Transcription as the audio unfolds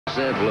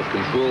Example of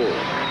control.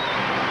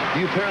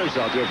 You parents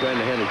out there trying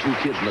to handle 2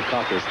 kids in the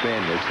Cocker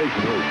Spaniel, take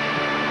note.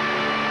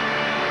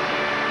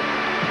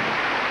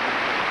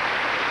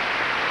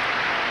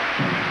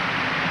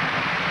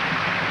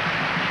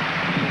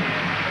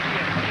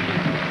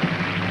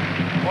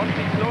 Want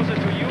me closer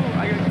to you,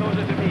 are you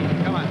closer to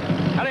me? Come on.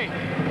 Hurry.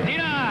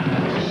 Tina!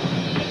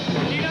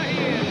 Tina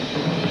here!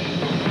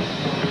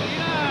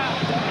 Tina!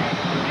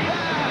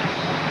 Tina!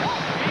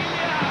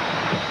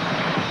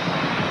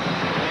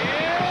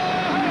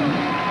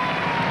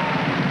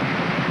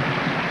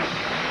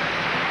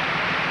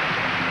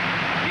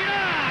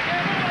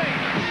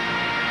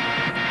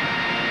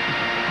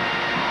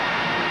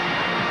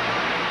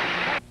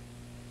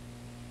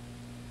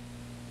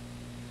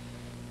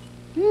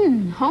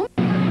 Home.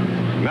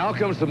 Now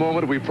comes the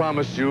moment we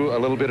promised you a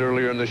little bit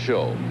earlier in the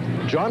show.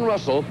 John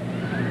Russell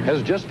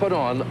has just put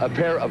on a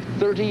pair of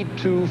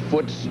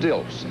 32-foot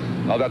stilts.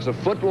 Now, that's a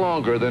foot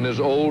longer than his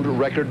old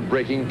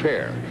record-breaking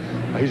pair.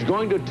 He's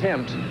going to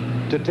attempt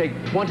to take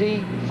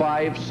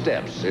 25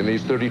 steps in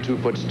these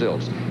 32-foot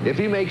stilts. If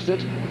he makes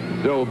it,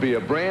 there will be a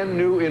brand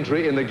new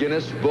entry in the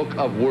Guinness Book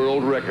of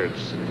World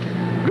Records.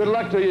 Good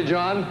luck to you,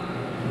 John.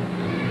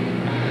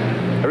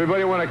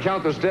 Everybody want to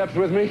count the steps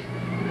with me?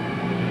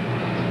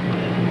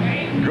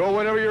 Go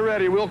whenever you're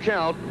ready. We'll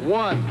count.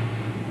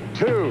 1,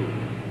 2,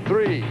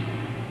 3,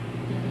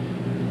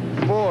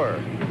 4,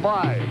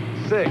 5,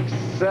 6,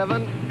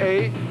 7,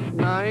 8,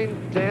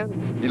 9,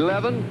 10,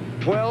 11,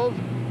 12,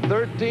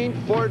 13,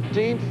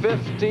 14,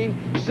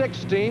 15,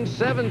 16,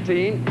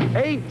 17,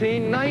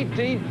 18,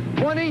 19,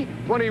 20,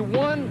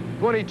 21,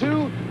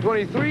 22,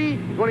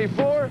 23,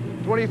 24,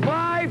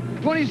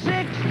 25,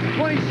 26,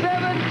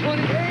 27,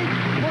 28,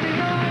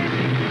 29.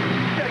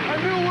 A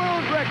new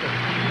world record.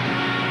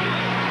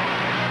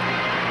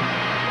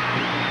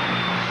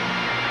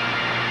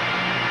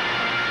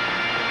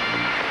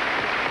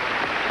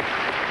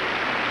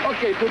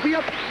 Okay, Poopy,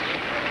 up.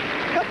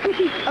 Up,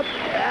 Poopy, up.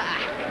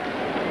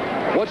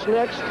 Ah. What's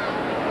next?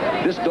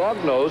 This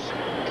dog knows.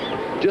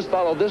 Just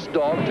follow this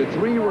dog to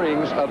 3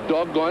 rings of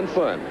doggone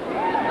fun.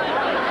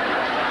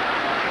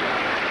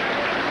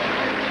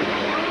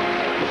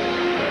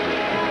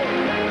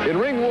 In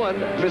ring 1,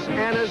 Miss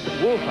Anna's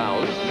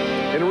Wolfhounds.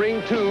 In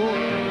ring 2,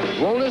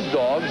 Lona's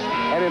Dogs.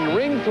 And in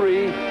ring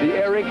 3, the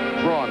Eric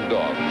Braun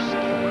Dogs.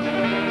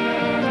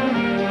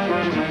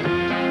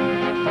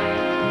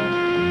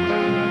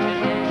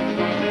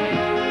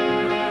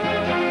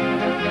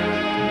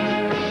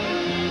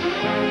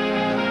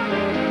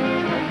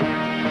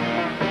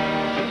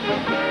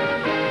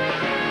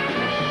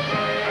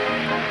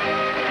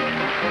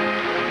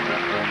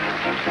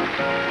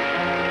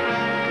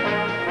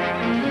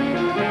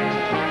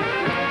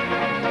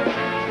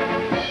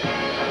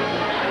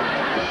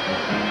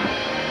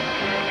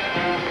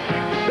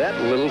 That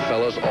little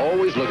fella's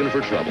always looking for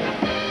trouble.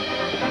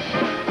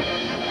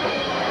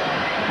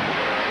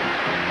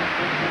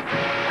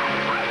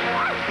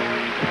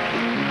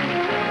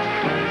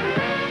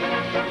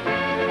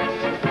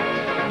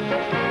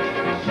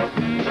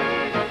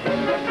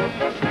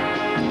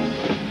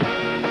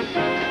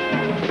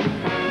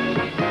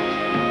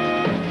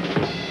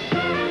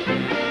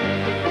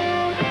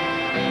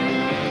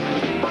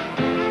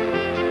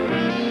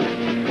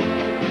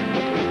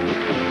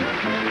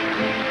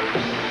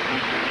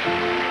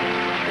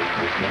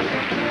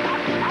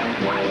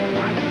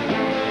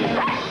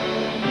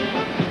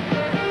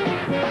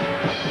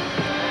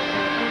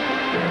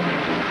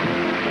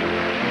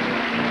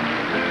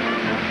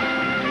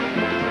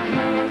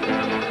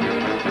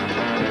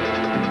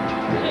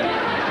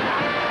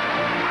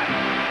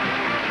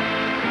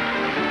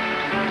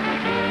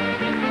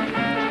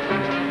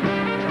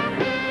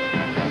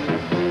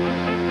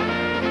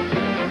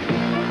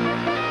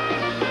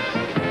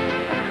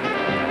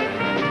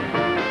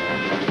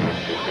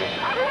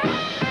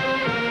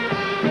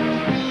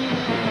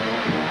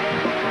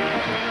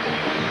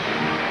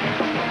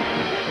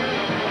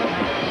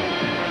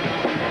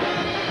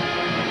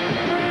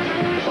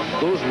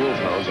 Those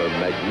wolfhounds are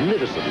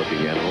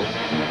magnificent-looking animals.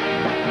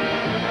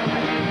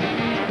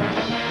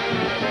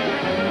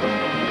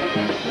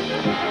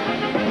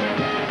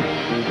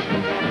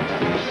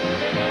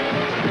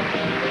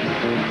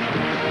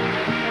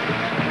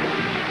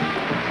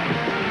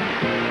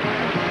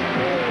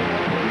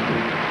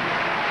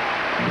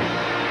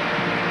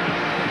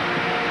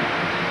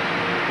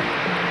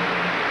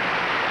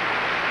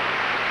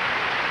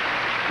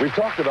 We've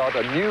talked about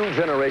a new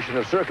generation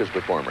of circus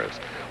performers.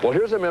 Well,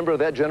 here's a member of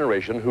that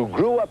generation who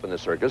grew up in the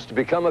circus to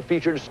become a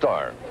featured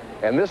star.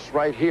 And this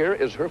right here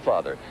is her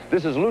father.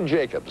 This is Lou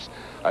Jacobs.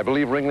 I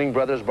believe Ringling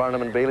Brothers,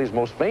 Barnum and Bailey's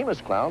most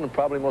famous clown and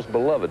probably most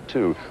beloved,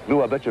 too.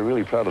 Lou, I bet you're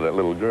really proud of that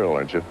little girl,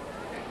 aren't you?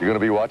 You're going to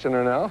be watching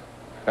her now?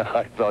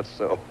 I thought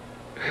so.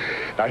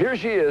 Now, here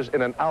she is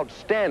in an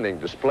outstanding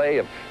display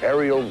of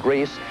aerial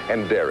grace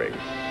and daring.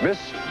 Miss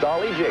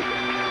Dolly Jacobs.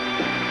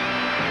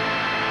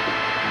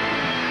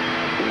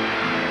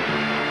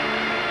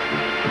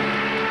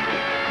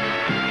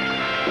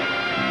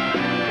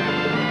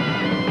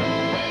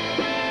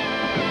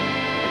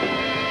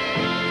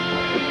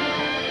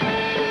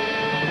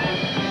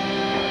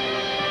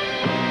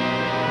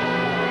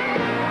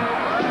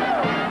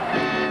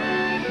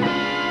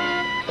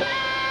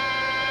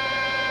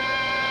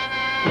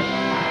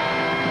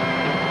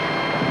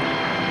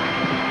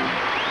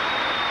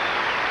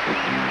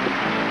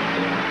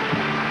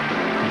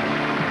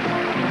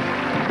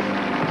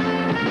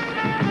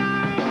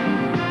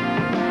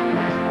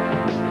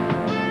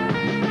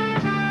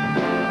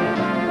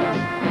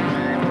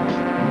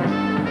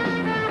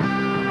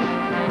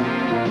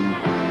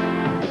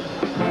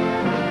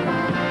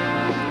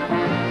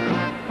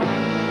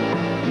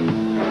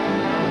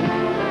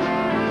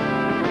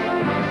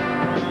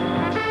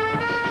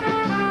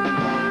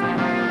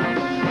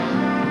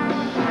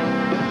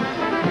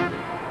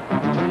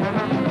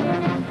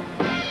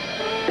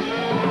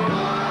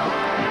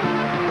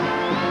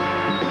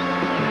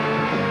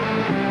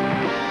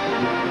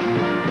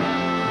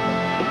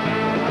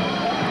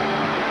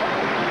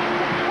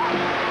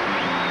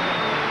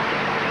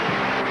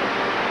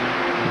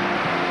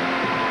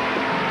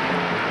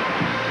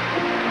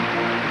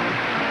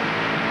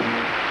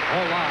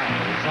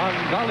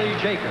 Dolly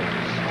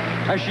Jacobs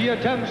as she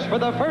attempts for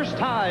the first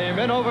time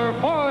in over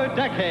 4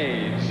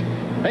 decades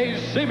a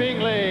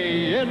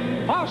seemingly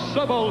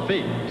impossible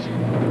feat.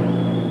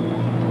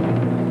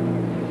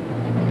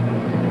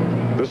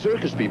 The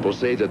circus people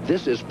say that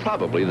this is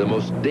probably the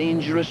most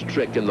dangerous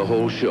trick in the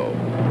whole show.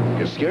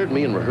 It scared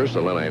me in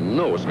rehearsal, and I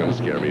know it's going to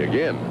scare me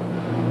again.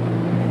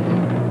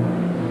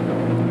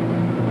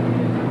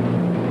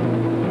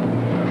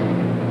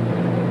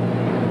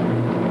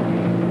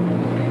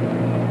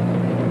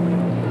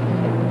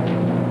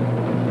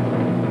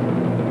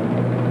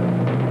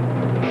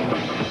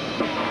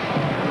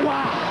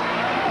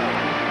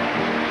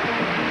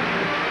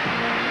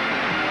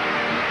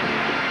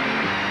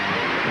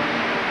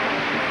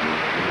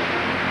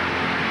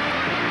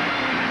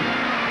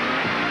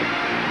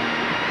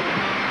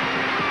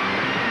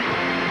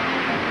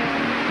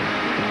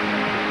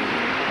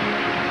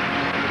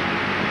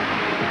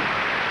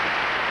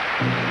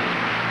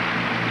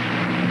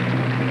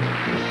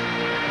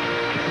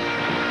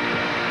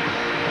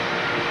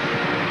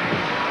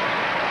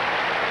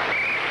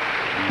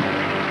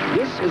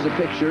 This is a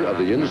picture of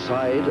the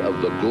inside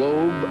of the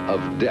globe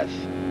of death.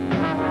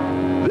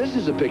 This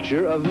is a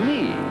picture of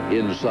me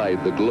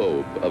inside the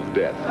globe of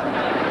death.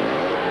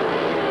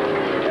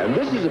 And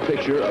this is a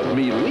picture of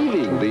me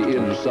leaving the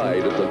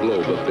inside of the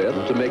globe of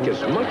death to make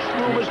as much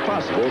room as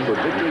possible for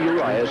Victor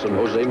Urias and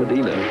Jose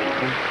Medina.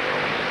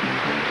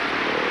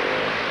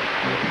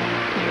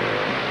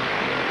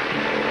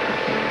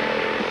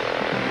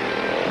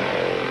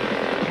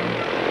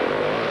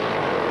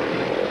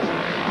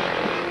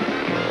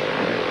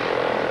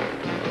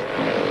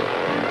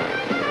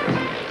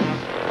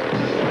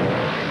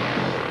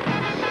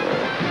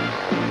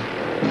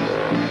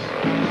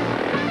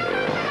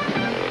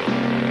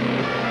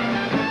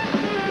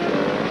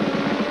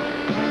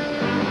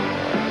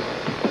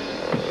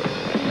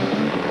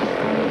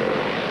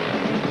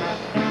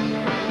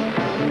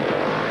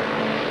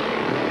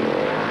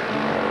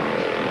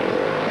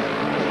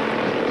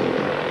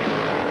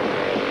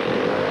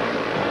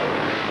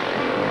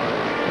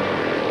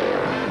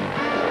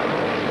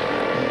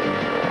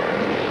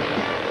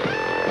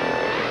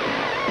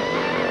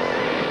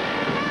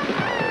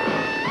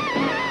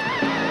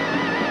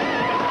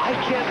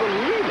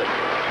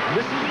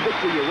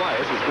 Victor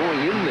Urias is going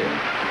in there.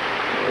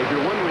 If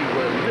you're wondering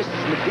where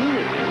Mrs. Medina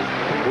is,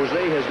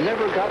 Jose has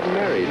never gotten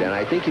married, and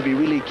I think if he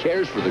really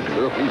cares for the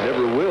girl, he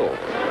never will.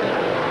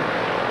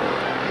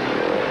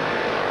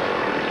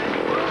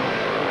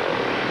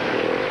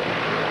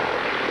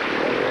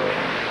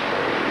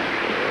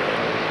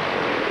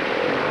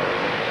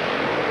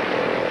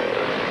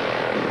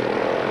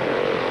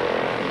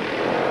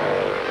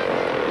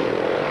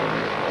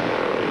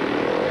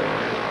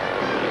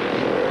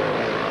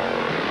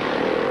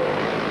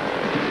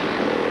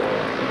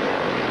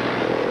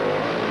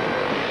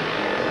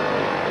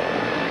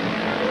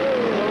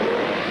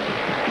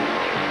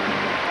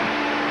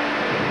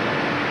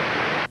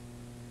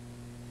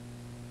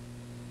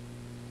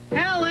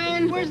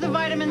 Where's the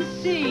vitamin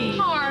C?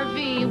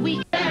 Harvey, we...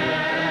 Wherever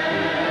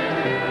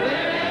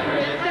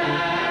it's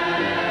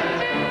at,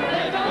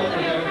 let go of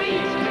your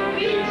feet,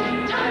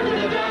 time to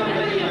the drum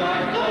with your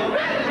heart, go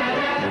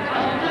rat-a-tat-tat,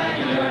 all black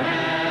in your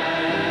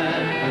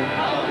hat,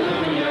 all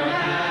blue in your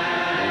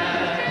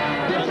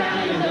hat,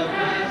 battalions of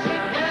brass,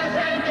 gas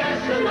and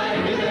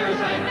gaslight, is there a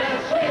sight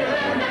that's sweeter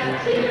than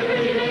that? See a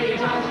pretty lady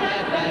toss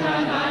that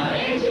baton high,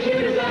 ain't she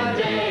cute as a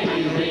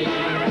daisy?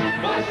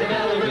 Watch the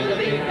fella with the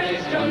big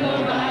bass drum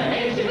go by,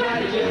 ain't she glad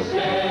to just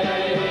stay?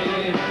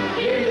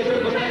 Hear the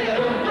triple play that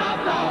boom pop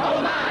pop,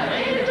 oh my,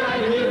 ain't it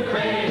driving you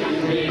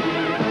crazy?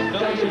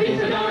 Don't you be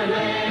so darn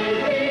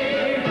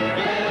lazy,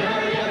 better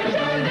hurry up and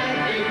join that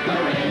big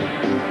parade.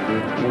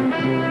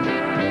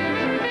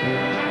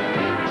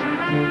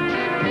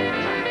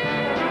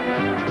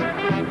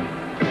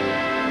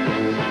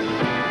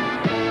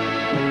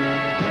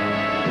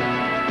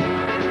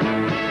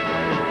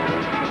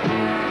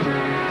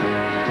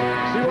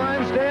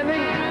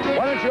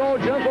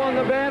 Jump on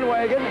the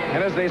bandwagon,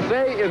 and as they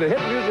say in the hit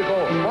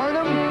musical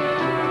Barnum,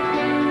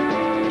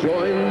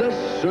 join the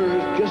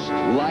circus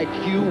like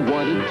you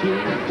wanted to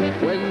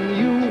when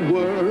you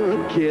were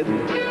a kid.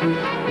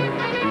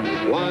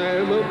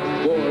 Climb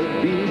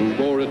aboard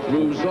before it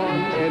moves on,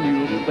 and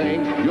you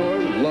thank your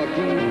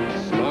lucky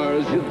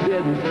stars you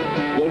did.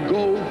 We'll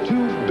go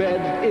to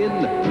bed in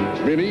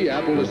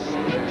Minneapolis,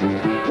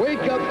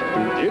 wake up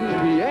in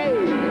PA.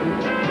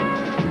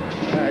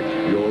 Pack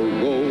your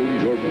roll,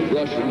 your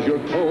brush and your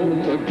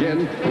comb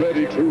again,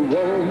 ready to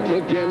roam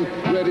again,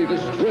 ready to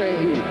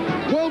stray.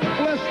 Well,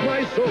 bless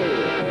my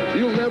soul,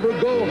 you'll never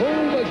go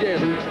home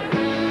again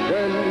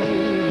when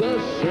the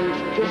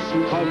circus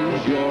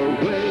comes your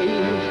way.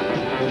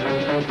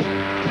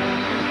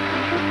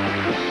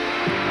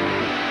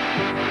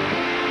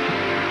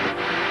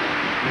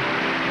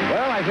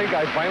 Well, I I think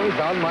I finally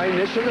found my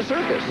niche in the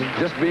circus,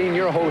 just being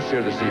your host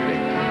here this evening.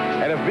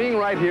 And if being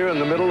right here in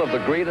the middle of the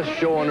greatest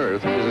show on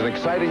earth is an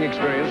exciting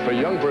experience for a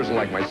young person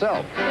like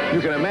myself, you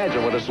can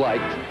imagine what it's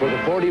like for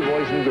the 40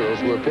 boys and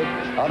girls who are picked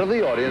out of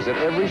the audience at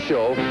every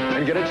show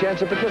and get a chance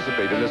to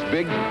participate in this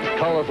big,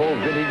 colorful,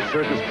 vintage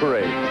circus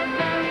parade.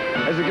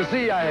 As you can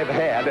see, I have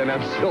had, and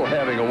I'm still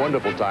having a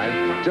wonderful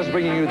time, just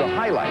bringing you the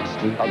highlights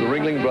of the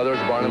Ringling Brothers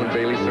Barnum and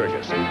Bailey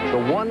Circus, the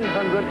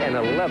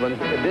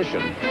 111th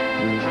edition.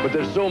 But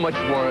there's so much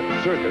more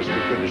circus we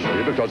couldn't show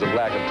you because of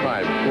lack of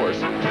time, of course.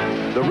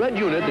 The red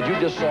unit that you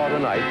just saw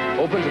tonight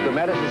opens at the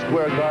Madison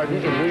Square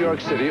Garden in New York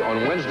City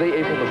on Wednesday,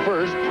 April the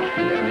 1st,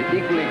 and the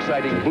equally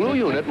exciting blue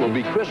unit will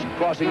be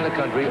crisscrossing the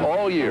country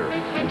all year.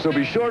 So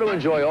be sure to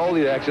enjoy all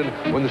the action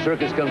when the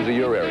circus comes to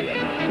your area.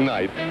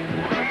 Night.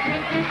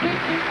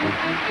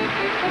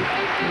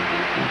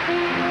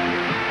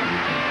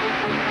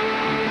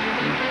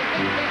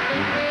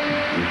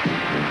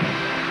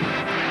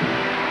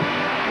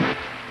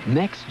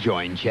 Next,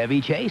 join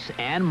Chevy Chase,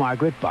 Ann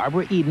Margaret,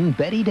 Barbara Eden,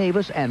 Betty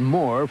Davis, and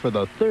more for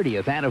the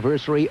 30th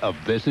anniversary of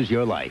This Is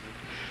Your Life.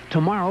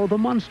 Tomorrow, the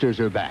Munsters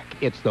are back.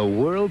 It's the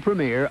world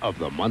premiere of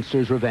The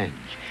Munsters' Revenge.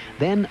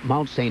 Then,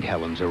 Mount St.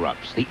 Helens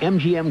erupts, the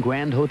MGM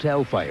Grand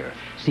Hotel fire.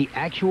 See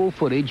actual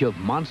footage of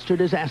monster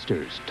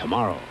disasters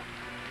tomorrow.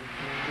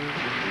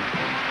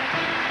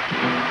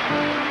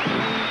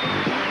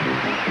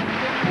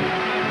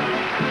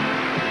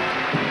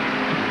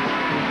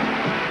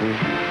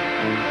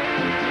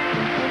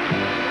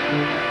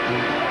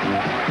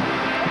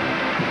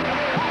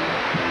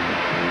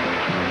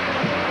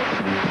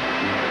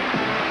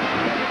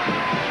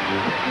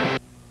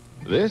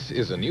 This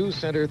is a News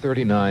Center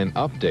 39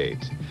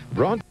 update.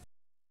 Brought.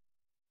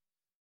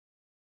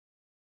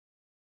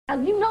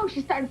 You know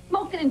she started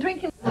smoking and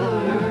drinking.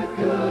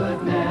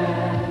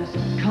 Goodness,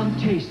 come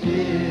taste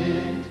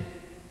it.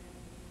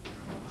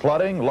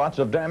 Flooding, lots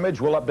of damage.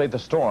 We'll update the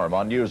storm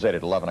on News 8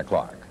 at 11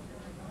 o'clock.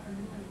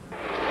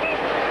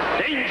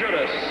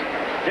 Dangerous,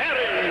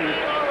 daring,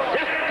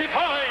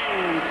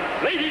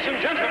 death-defying, ladies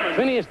and gentlemen.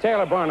 Phineas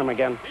Taylor Barnum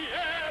again.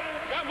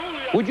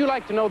 Would you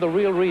like to know the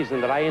real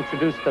reason that I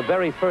introduced the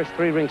very first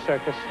three-ring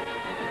circus?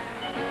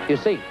 You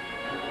see,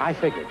 I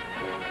figured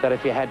that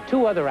if you had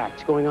two other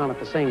acts going on at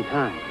the same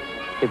time,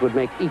 it would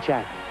make each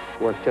act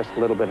work just a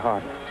little bit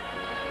harder.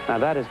 Now,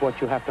 that is what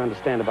you have to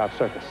understand about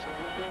circus.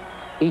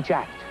 Each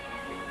act,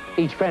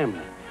 each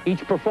family,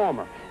 each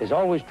performer is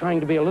always trying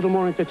to be a little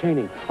more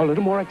entertaining, a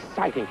little more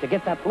exciting, to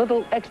get that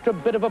little extra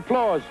bit of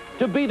applause,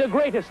 to be the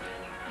greatest.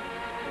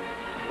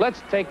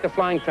 Let's take the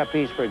flying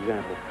trapeze, for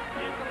example.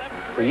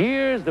 For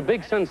years, the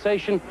big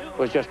sensation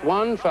was just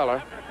one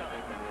fella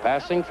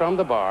passing from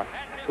the bar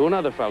to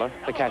another fella,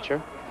 the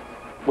catcher,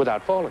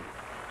 without falling.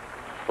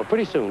 Well,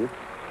 pretty soon,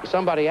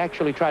 somebody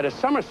actually tried a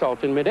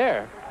somersault in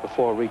midair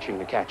before reaching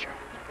the catcher.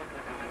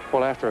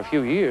 Well, after a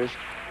few years,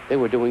 they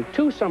were doing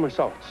two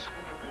somersaults.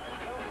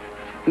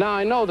 Now,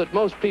 I know that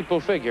most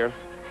people figure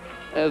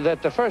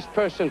that the first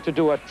person to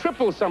do a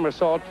triple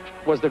somersault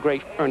was the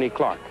great Ernie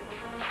Clark.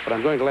 But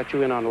I'm going to let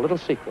you in on a little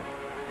secret.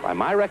 By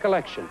my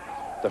recollection,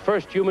 the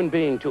first human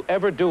being to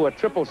ever do a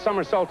triple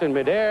somersault in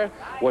midair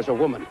was a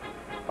woman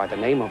by the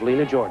name of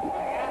Lena Jordan.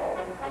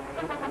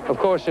 Of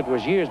course, it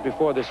was years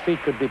before this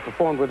feat could be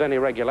performed with any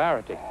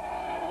regularity.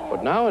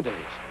 But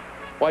nowadays,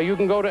 why, you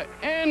can go to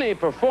any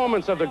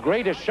performance of the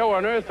greatest show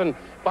on earth, and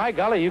by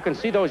golly, you can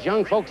see those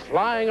young folks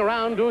flying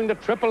around doing the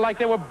triple like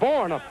they were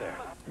born up there.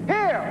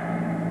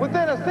 Here,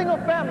 within a single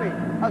family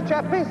of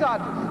trapeze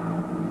artists,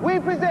 we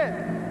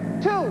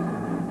present two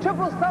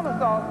triple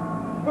somersaults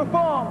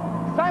performed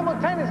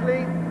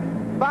simultaneously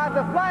by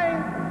the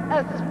Flying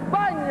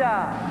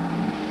España.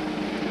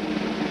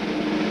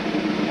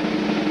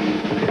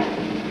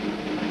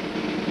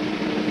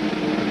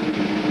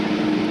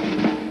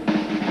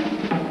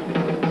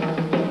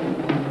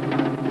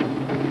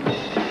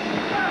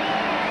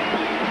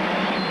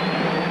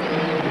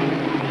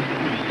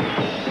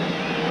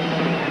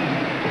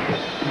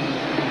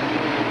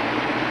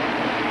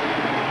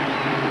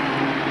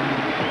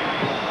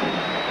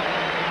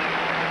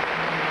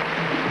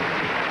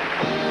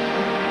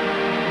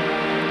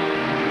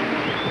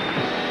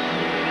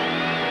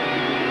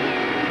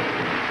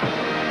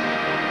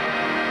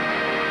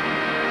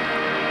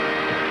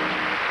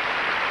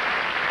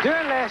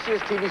 During last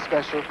year's TV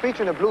special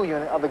featuring the blue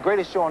unit of the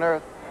greatest show on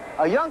earth,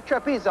 a young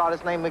trapeze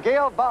artist named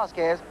Miguel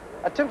Vasquez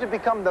attempted to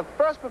become the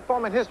first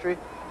performer in history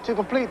to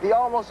complete the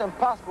almost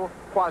impossible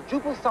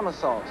quadruple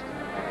somersaults.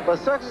 But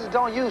circuses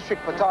don't use trick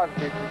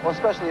photography or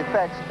special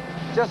effects,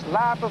 just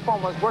live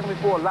performers working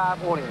before a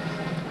live audience.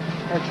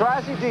 And try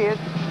as he did,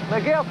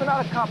 Miguel could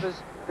not accomplish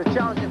the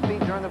challenging feat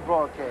during the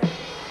broadcast.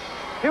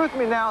 Here with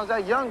me now is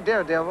that young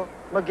daredevil,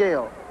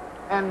 Miguel.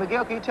 And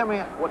Miguel, can you tell me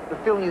what the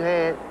feeling you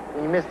had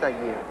when you missed that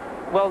year?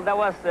 Well, that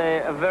was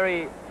a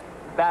very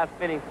bad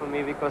feeling for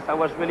me because I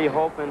was really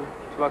hoping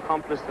to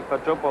accomplish the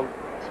quadruple,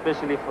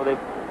 especially for the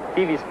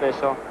TV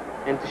special,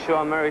 and to show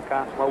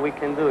America what we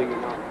can do, you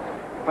know.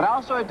 But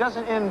also it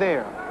doesn't end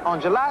there. On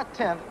July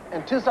 10th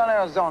in Tucson,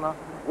 Arizona,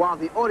 while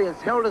the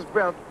audience held its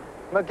breath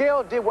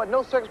Miguel did what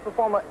no circus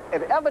performer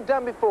had ever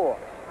done before,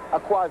 a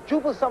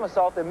quadruple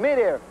somersault in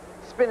midair,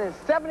 spinning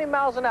 70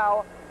 miles an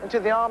hour into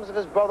the arms of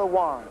his brother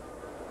Juan.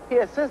 He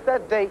has since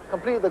that date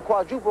completed the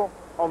quadruple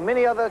on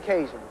many other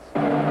occasions.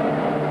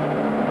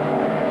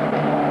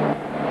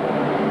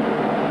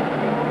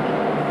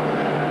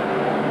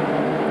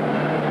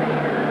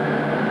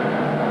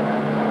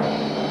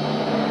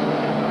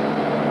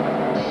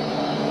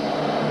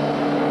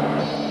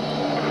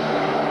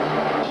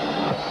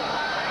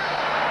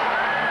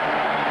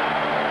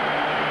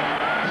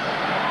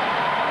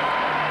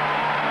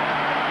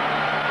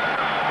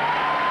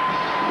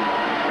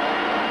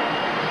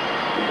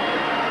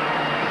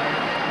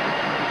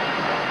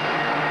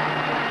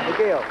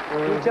 Miguel,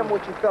 can you tell me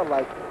what you felt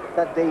like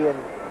that day in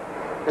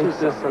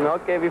Tucson?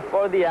 Okay,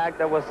 before the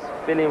act, I was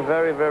feeling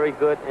very, very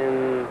good,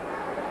 and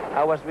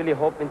I was really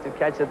hoping to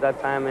catch it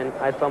that time, and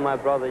I told my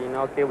brother, you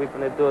know, okay, we're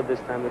going to do it this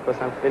time because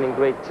I'm feeling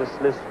great.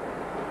 Just let's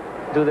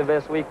do the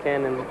best we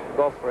can and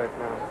go for it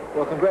now.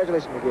 Well,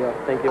 congratulations, Miguel.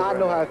 Thank you. I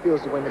know how it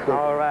feels to win the big.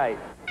 All right.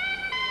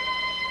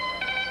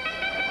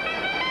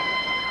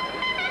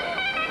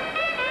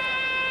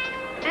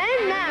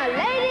 And now,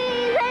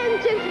 ladies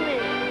and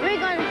gentlemen, we're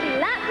going to see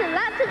lots and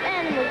lots of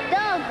animals,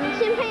 dogs and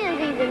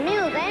chimpanzees and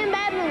mules and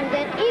baboons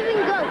and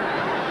even goats.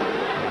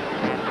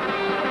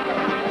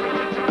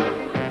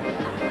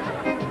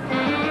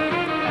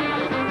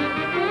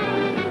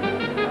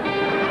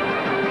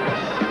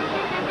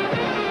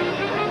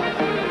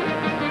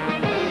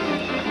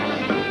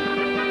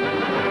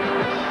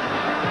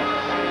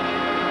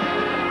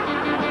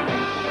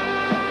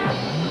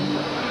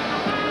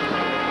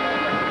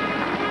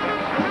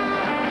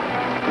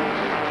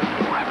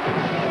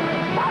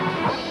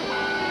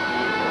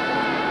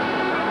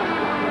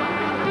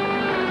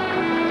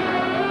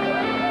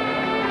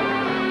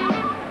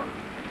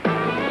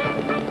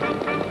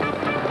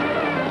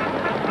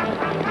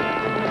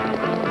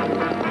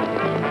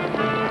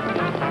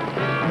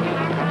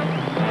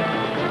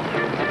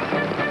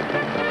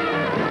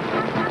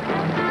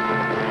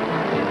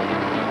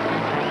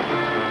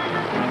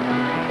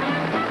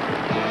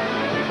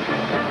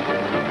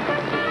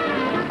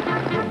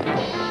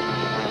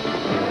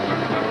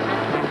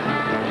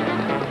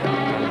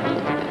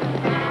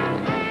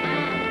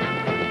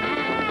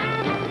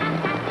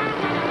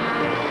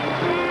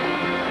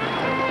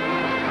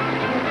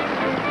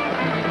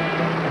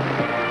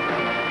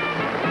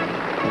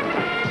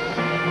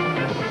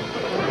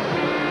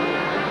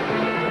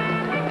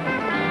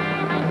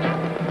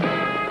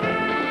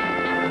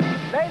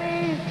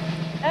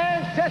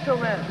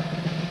 Gentlemen,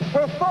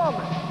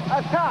 performing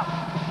atop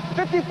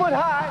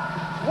 50-foot-high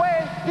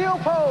swaying steel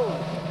poles,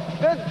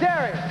 the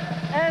daring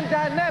and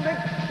dynamic,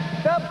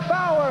 the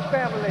Bauer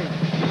family.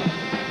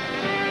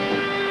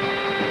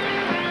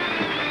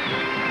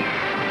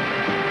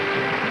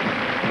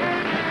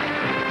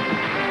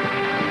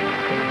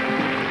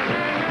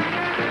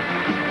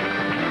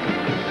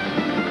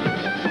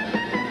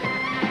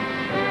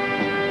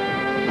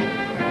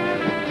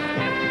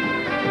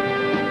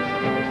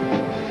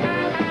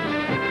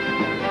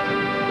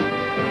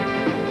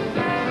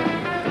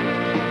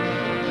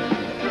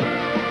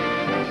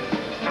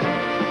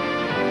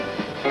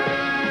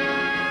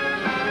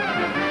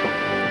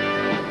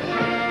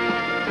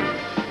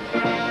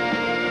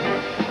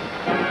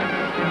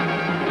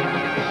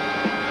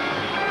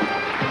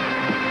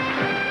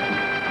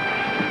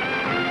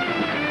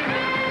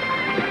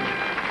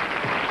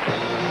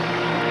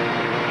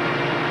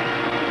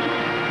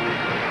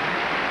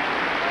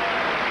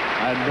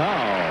 And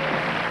now,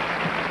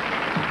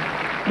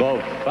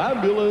 the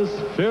fabulous,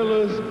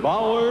 fearless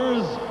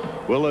Bauers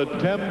will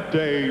attempt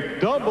a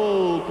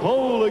double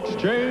pole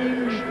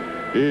exchange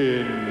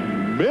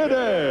in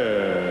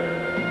midair.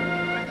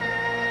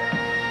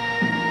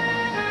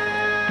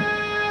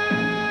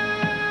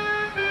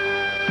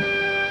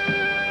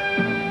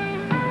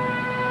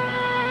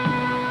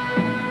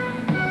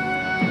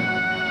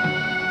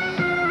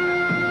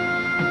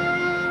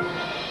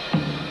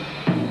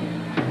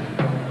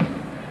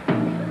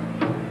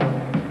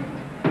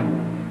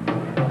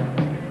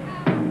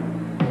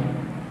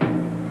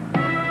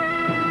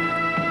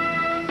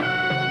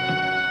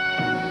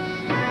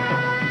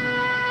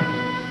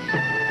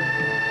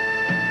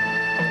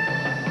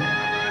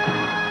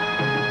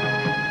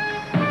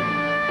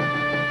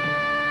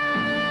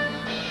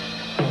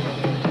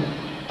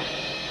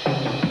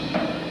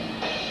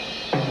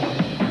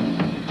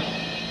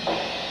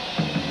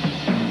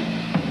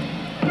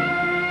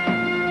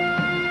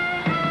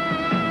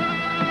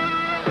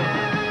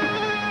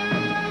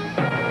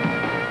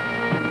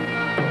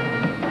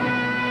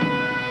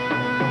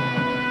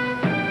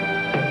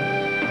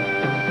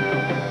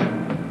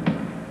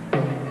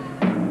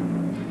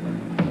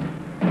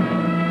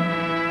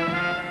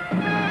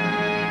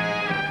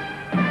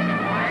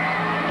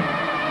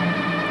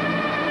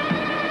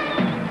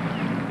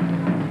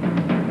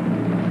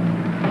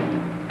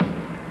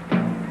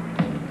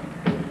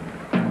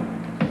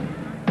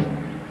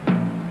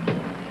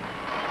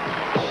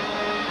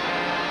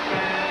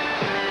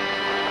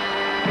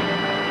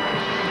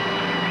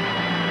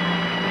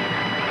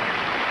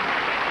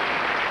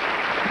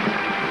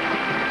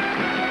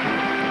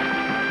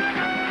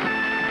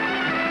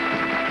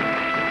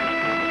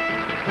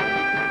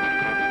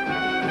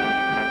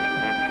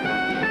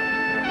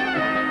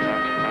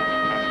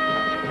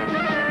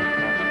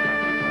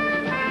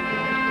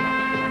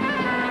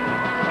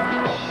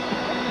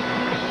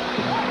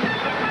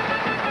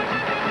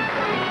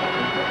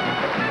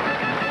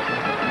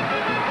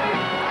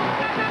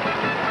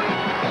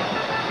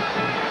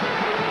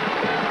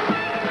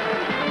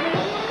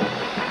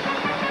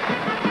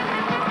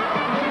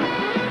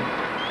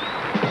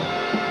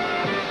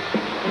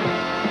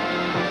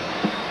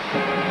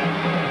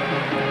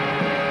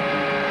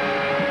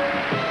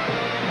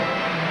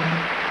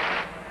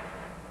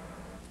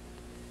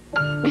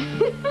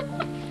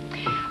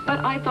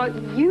 I thought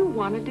you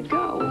wanted to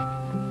go.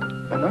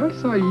 And I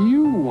saw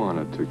you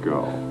wanted to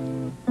go.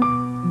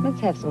 Let's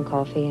have some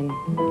coffee and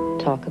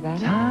talk about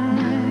it.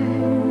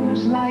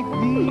 Times like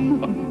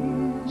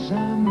these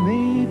are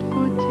made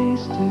for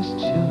Taster's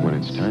Choice. When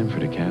it's time for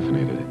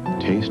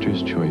decaffeinated,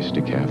 Taster's Choice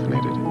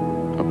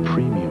Decaffeinated. A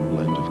premium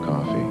blend of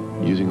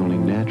coffee using only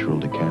natural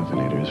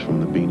decaffeinators from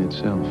the bean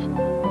itself.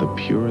 The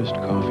purest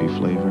coffee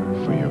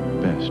flavor for your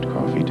best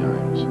coffee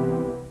times.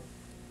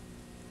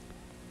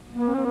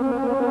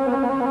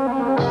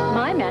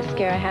 My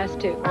mascara has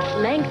to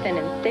lengthen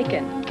and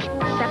thicken,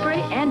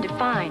 separate and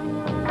define,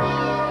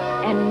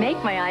 and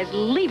make my eyes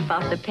leap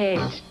off the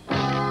page.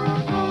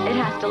 It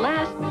has to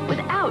last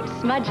without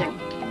smudging.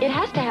 It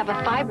has to have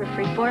a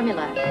fiber-free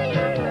formula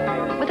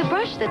with a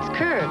brush that's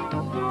curved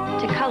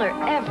to color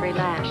every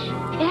lash.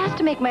 It has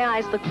to make my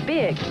eyes look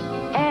big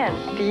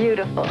and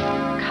beautiful.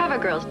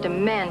 CoverGirl's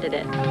demanded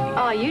it.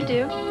 All you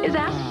do is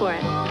ask for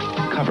it.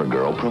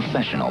 CoverGirl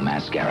Professional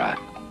Mascara.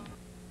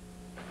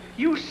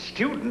 You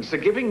students are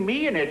giving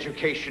me an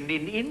education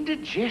in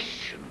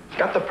indigestion.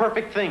 Got the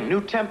perfect thing.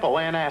 New Tempo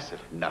antacid.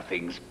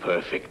 Nothing's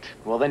perfect.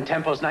 Well, then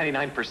Tempo's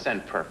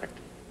 99% perfect.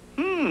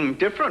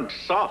 Different.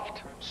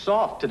 Soft.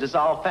 Soft to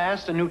dissolve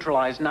fast and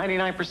neutralize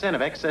 99%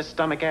 of excess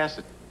stomach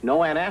acid. No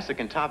antacid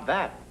can top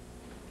that.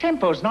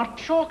 Tempo's not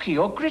chalky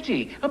or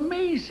gritty.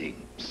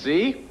 Amazing.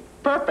 See?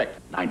 Perfect.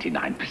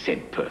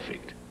 99%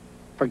 perfect.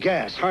 For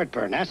gas,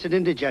 heartburn, acid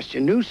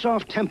indigestion, new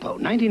soft Tempo,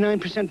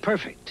 99%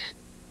 perfect.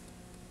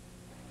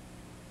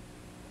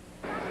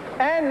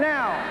 And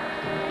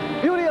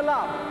now, beauty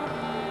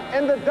aloft,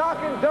 in the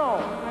darkened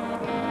dome,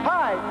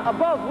 high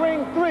above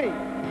ring 3,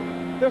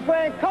 the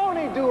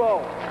Franconi duo.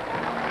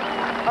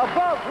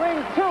 Above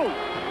ring 2,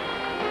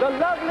 the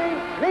lovely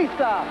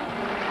Lisa.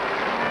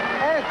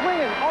 And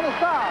swinging on the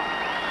star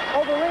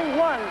over ring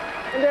 1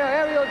 in their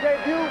aerial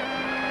debut,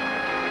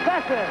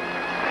 Circus.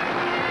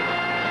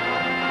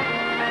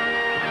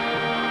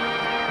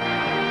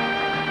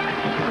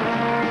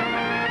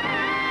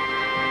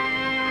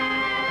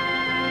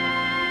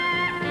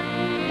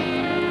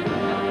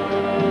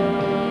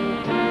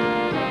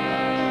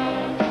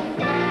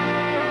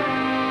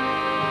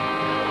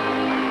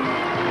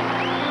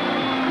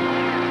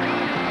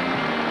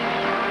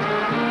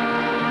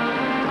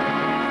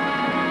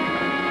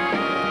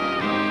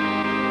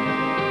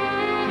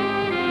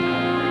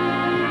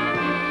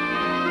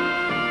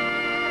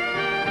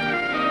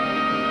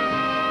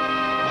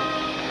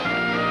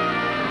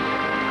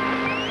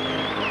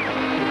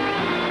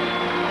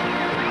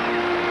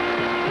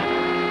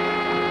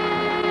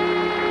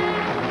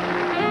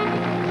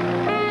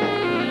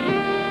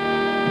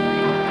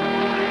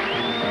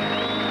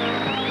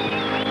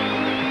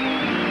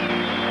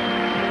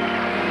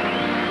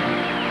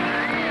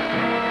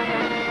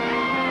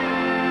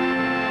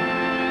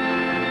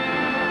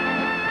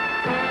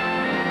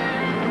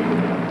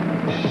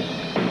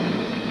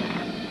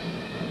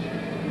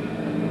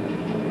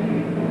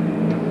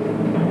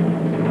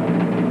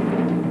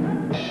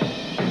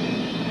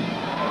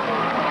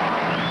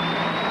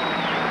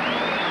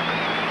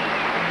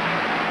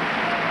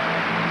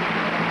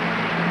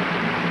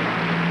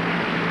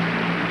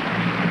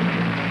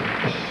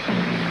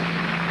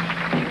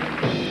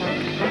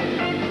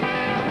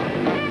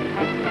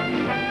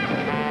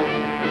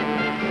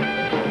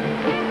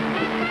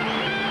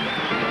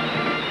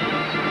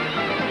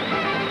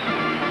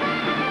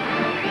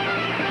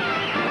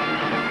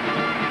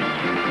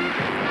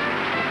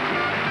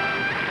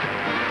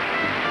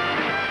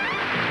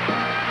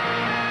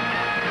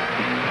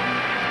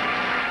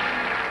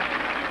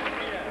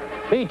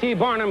 P.T.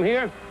 Barnum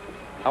here.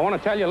 I want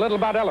to tell you a little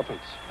about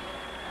elephants.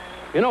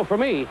 You know, for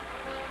me,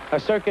 a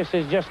circus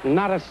is just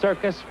not a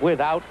circus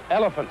without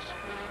elephants.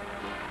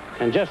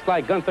 And just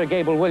like Gunther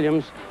Gable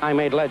Williams, I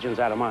made legends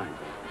out of mine.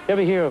 You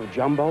ever hear of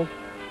Jumbo?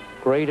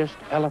 Greatest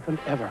elephant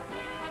ever.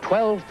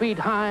 12 feet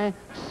high,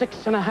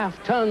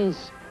 6.5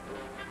 tons.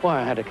 Boy,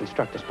 I had to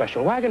construct a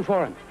special wagon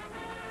for him.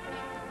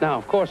 Now,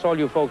 of course, all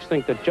you folks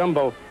think that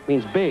Jumbo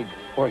means big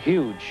or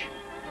huge.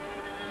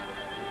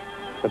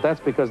 But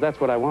that's because that's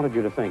what I wanted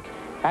you to think.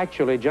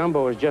 Actually,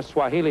 Jumbo is just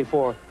Swahili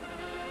for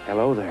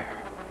hello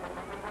there.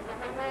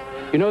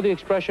 You know the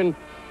expression,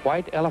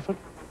 white elephant?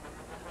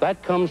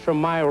 That comes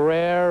from my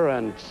rare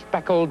and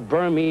speckled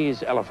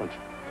Burmese elephant,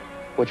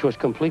 which was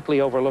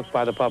completely overlooked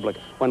by the public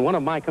when one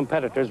of my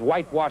competitors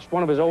whitewashed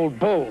one of his old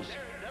bulls.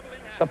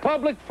 The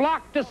public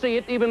flocked to see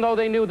it, even though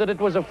they knew that it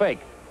was a fake.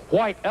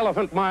 White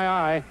elephant, my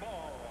eye.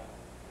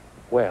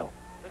 Well,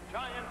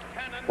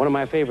 one of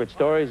my favorite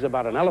stories is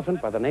about an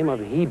elephant by the name of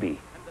Hebe.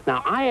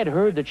 Now, I had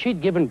heard that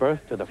she'd given birth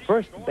to the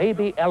first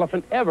baby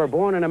elephant ever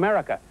born in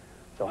America.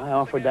 So I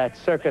offered that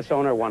circus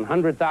owner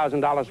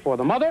 $100,000 for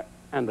the mother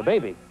and the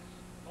baby.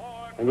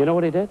 And you know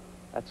what he did?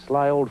 That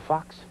sly old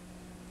fox?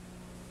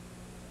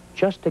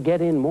 Just to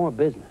get in more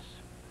business,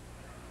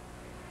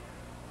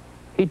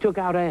 he took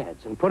out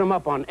ads and put them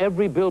up on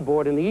every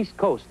billboard in the East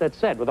Coast that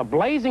said, with a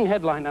blazing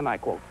headline, and I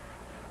quote,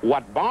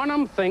 "What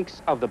Barnum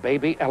thinks of the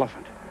baby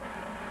elephant."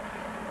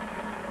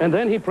 And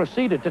then he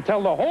proceeded to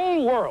tell the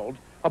whole world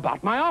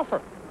about my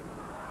offer.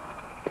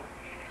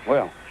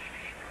 Well,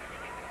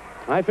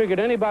 I figured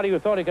anybody who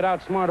thought he could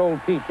outsmart old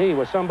PT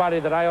was somebody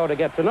that I ought to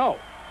get to know.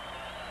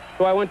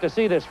 So I went to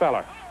see this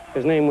feller.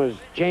 His name was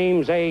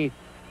James A.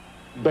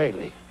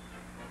 Bailey.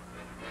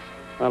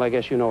 Well, I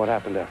guess you know what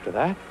happened after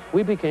that.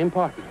 We became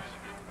partners.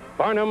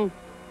 Barnum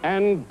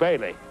and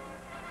Bailey.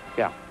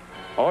 Yeah.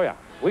 Oh, yeah.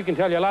 We can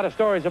tell you a lot of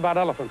stories about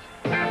elephants.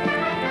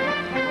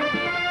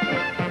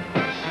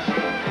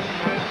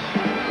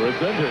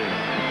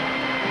 Presenting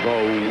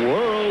the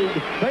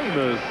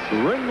world-famous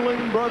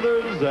Ringling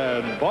Brothers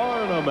and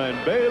Barnum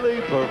and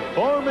Bailey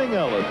Performing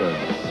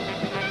Elephants.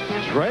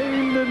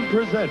 Trained and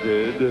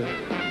presented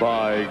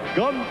by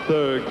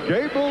Gunther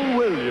Gable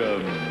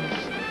Williams.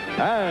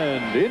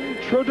 And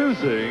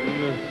introducing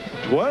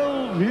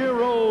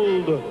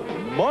 12-year-old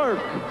Mark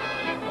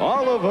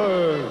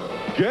Oliver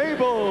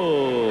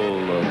Gable.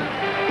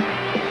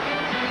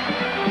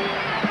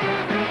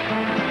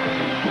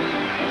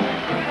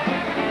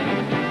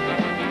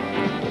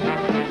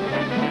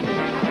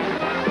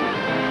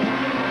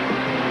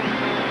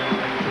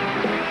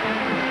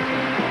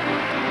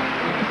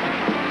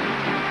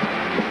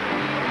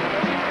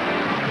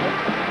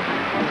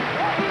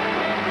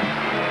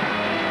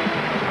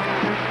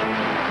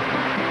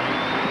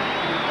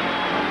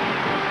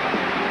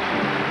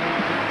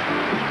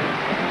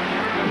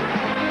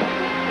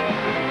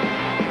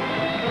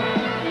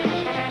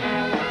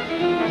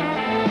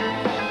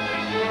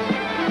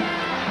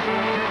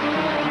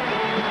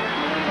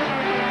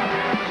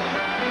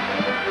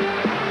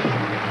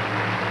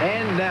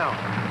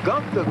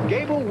 Gunther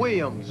Gable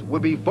Williams will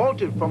be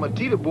vaulted from a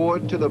teeter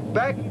board to the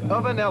back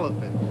of an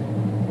elephant.